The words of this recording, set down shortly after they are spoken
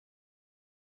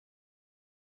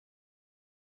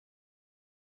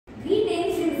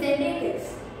Greetings,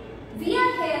 representatives. We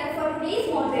are here for today's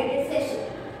moderated session.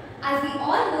 As we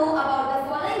all know about the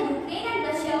following Ukraine and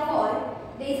Russia war,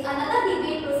 there is another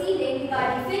debate proceeding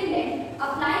regarding Finland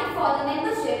applying for the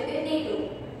membership in NATO.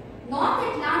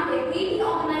 North Atlantic Treaty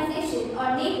Organization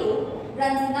or NATO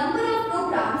runs a number of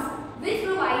programs which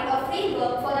provide a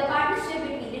framework for the partnership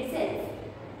between itself.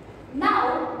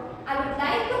 Now, I would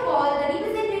like to call the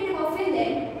representative of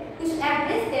Finland to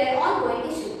address their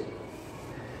ongoing issue.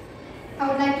 I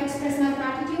would like to express my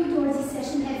gratitude towards the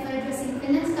session head for addressing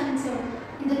Finland's concern.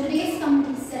 In the today's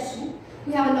committee session,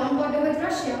 we have a long border with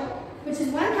Russia, which is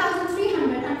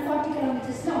 1,340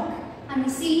 kilometers long, and we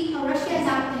see how Russia is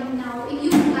acting now in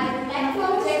Ukraine. I would like to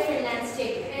object Finland's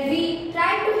statement. We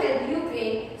tried to help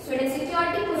Ukraine, Sweden's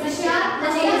security position,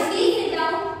 Russia is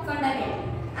down fundamental,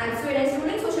 and Sweden's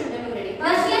ruling social democratic.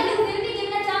 Russia will be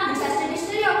given a chance. Which has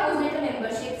traditionally opposed NATO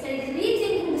membership, said it is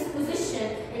rethinking this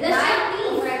position. Russia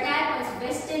needs to attack on its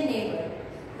western neighbor.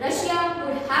 Russia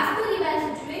would have to rebalance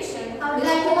the situation. I would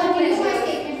like to continue my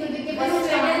statement will be given a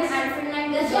chance. And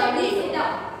Finland is joining it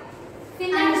down.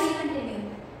 Finland will continue.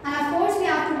 And of course, we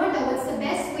have to wonder what's the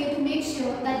best way to make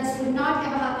sure that this would not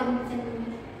ever happen in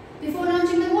Finland. Before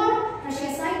launching the war,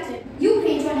 Russia cited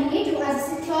Ukraine joining NATO as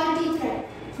a security threat.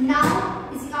 Now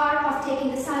is the hour of taking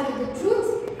the side of the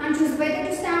truth and choose whether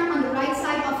to stand on the right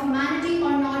side of humanity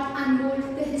or not and mold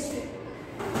the history.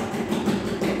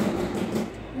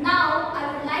 Now, I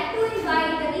would like to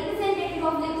invite the representative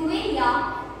of Lithuania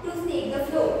to take the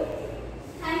floor.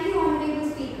 Thank you, Honorable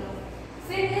Speaker.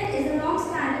 Finland is a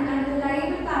long-standing and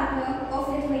reliable partner of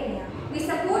Lithuania. We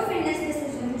support Finland's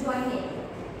decision to join NATO.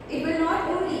 It will not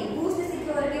only boost the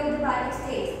security of the Baltic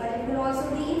states, but it will also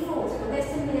reinforce the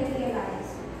Western military alliance.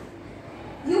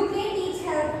 Ukraine needs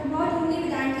help not only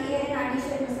with anti-air and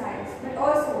anti-ship missiles, but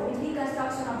also with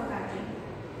reconstruction of the country.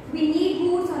 We need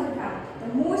boots on the ground. The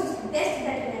best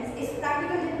deterrence is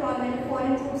practical deployment of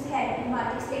foreign troops here in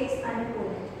Baltic states and in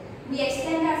Poland. We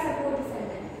extend our support to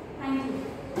Finland. Thank you.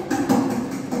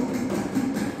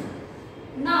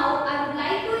 Now, I would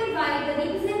like to invite the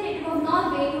representative of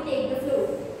Norway to take the floor.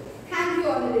 Thank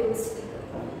you, Honorable Speaker.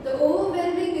 The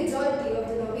overwhelming majority of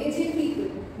the Norwegian people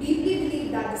deeply believe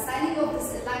that the signing of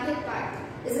this Atlantic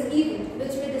Pact is an event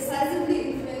which will decisively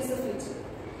influence the future.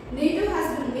 NATO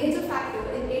has been a major factor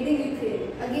in aiding Ukraine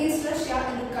against Russia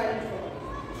in the current war.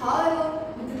 However,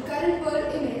 with the current world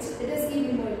image, it is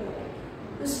even more important.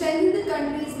 To strengthen the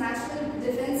country's national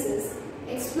defenses,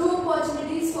 explore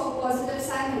opportunities for positive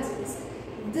synergies,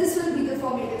 this will be the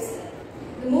formative step.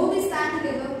 The more we stand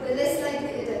together, the less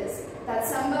likely it is that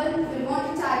someone will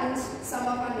want to challenge some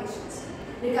of our nations,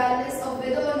 regardless of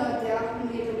whether or not they are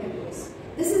NATO members.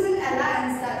 This is an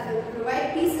alliance that will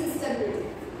provide peace and stability,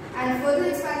 and further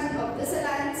expansion of this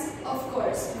alliance, of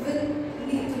course, will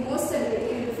lead to more stability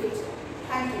in the future.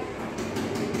 Thank you.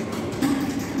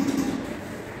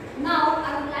 Now,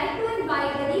 I would like to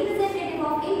invite the representative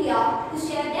of India to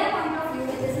share their point of view in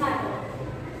this matter.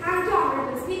 Thank you,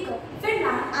 Honorable Speaker.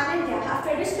 Finland and India have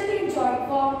traditionally enjoyed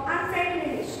warm and friendly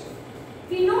relations.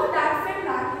 We know that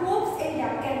Finland hopes India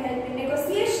can help in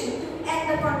negotiation to end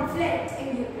the conflict in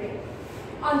Ukraine.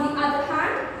 On the other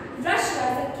hand, Russia,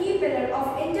 as a key pillar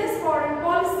of India's foreign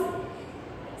policy,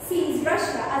 sees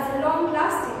Russia as a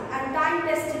long-lasting and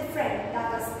time-tested friend that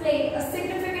has played a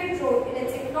significant role in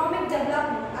its economic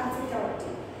development and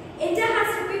security. India has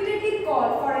repeatedly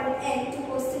called for an end to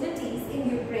hostilities in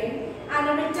Ukraine and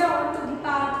a return to the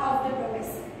path of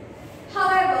diplomacy.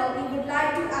 However, we would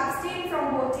like to abstain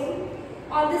from voting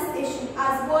on this issue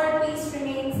as world peace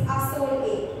remains our sole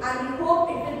aim, and we hope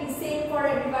it will be same for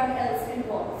everyone else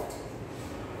involved.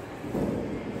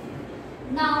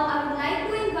 Now, I would like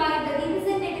to invite the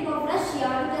representative of Russia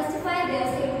to testify their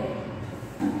statement.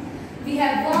 We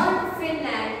have warned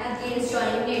Finland against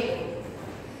joining NATO.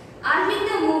 Arguing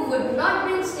the move would not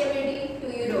bring stability to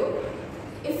Europe.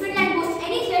 If Finland posed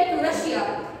any threat to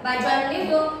Russia by joining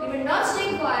NATO, we will not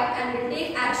stay quiet and will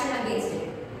take action against it.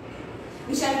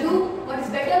 We shall do what is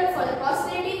better for the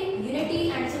prosperity,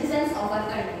 unity and citizens of our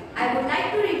country. I would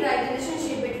like to rewrite the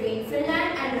relationship between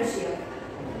Finland and Russia.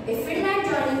 If Finland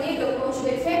joining NATO poses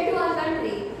a threat to our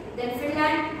country, then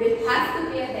Finland will have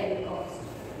to pay a heavy cost.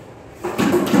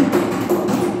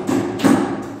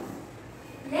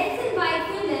 Let's invite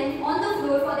Finland on the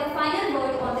floor for their final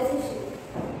word on this issue.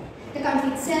 The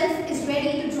country itself is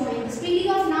ready to join the treaty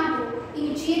of NATO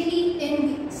immediately in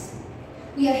weeks.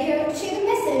 We are here to share the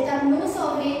message that no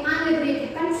sovereign and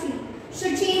liberated country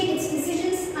should change its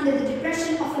decisions under the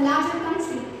depression of a larger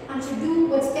country and should do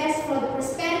what's best for the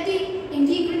prosperity,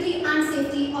 integrity and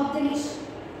safety of the nation.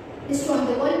 Destroying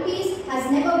the world peace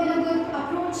has never been a good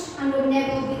approach and will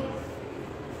never be.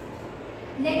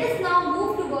 Let us now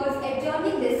move towards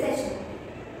adjourning this session.